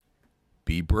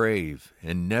Be brave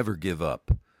and never give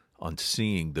up on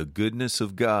seeing the goodness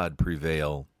of God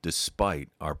prevail despite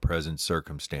our present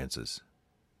circumstances.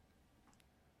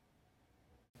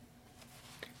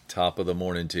 Top of the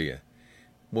morning to you.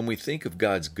 When we think of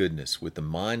God's goodness with the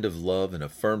mind of love and a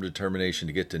firm determination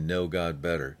to get to know God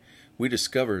better, we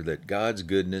discover that God's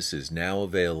goodness is now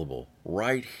available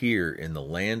right here in the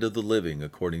land of the living,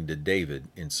 according to David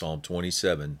in Psalm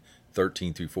 27,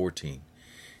 13 through 14.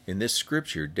 In this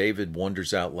scripture, David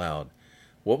wonders out loud,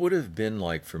 what would it have been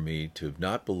like for me to have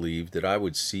not believed that I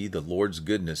would see the Lord's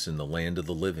goodness in the land of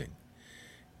the living?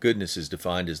 Goodness is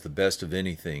defined as the best of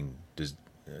anything,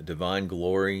 divine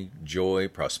glory, joy,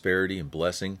 prosperity, and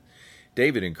blessing.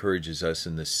 David encourages us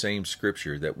in this same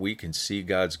scripture that we can see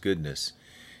God's goodness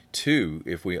too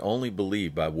if we only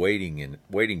believe by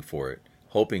waiting for it,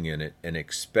 hoping in it, and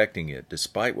expecting it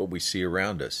despite what we see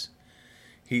around us.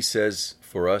 He says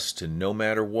for us to, no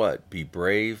matter what, be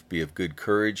brave, be of good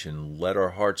courage, and let our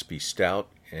hearts be stout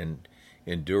and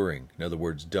enduring. In other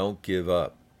words, don't give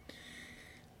up.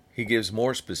 He gives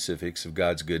more specifics of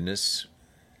God's goodness,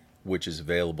 which is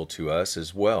available to us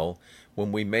as well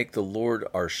when we make the Lord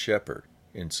our shepherd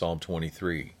in Psalm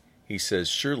 23. He says,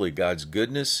 surely God's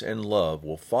goodness and love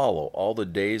will follow all the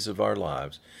days of our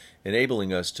lives,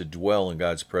 enabling us to dwell in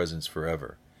God's presence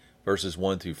forever. Verses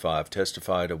 1 through 5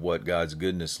 testified of what God's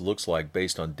goodness looks like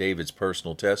based on David's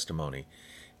personal testimony.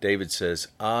 David says,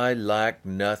 I lack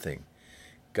nothing.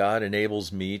 God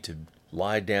enables me to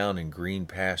lie down in green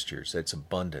pastures. That's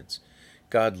abundance.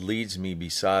 God leads me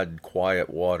beside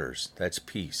quiet waters. That's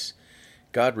peace.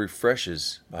 God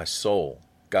refreshes my soul.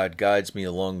 God guides me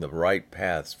along the right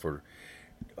paths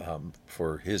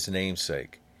for His name's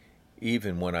sake.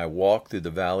 Even when I walk through the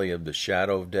valley of the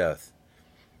shadow of death,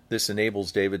 this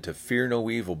enables David to fear no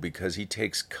evil because he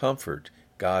takes comfort.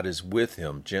 God is with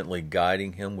him, gently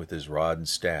guiding him with his rod and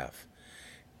staff.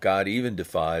 God even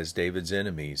defies David's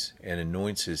enemies and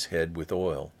anoints his head with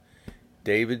oil.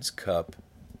 David's cup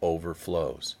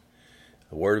overflows.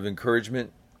 The word of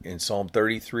encouragement in Psalm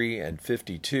 33 and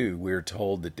 52, we are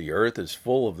told that the earth is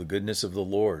full of the goodness of the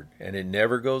Lord, and it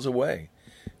never goes away.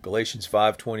 Galatians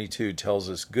 5:22 tells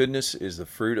us goodness is the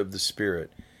fruit of the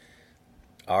Spirit,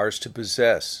 ours to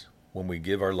possess when we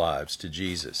give our lives to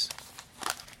Jesus.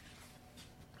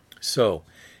 So,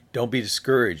 don't be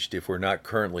discouraged if we're not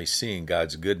currently seeing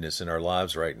God's goodness in our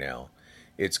lives right now.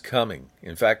 It's coming.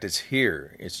 In fact, it's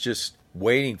here. It's just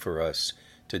waiting for us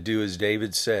to do as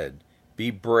David said. Be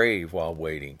brave while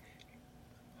waiting.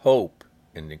 Hope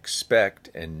and expect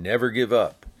and never give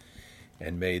up.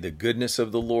 And may the goodness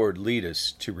of the Lord lead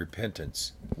us to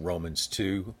repentance. Romans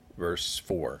 2, verse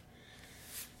 4.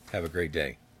 Have a great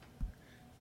day.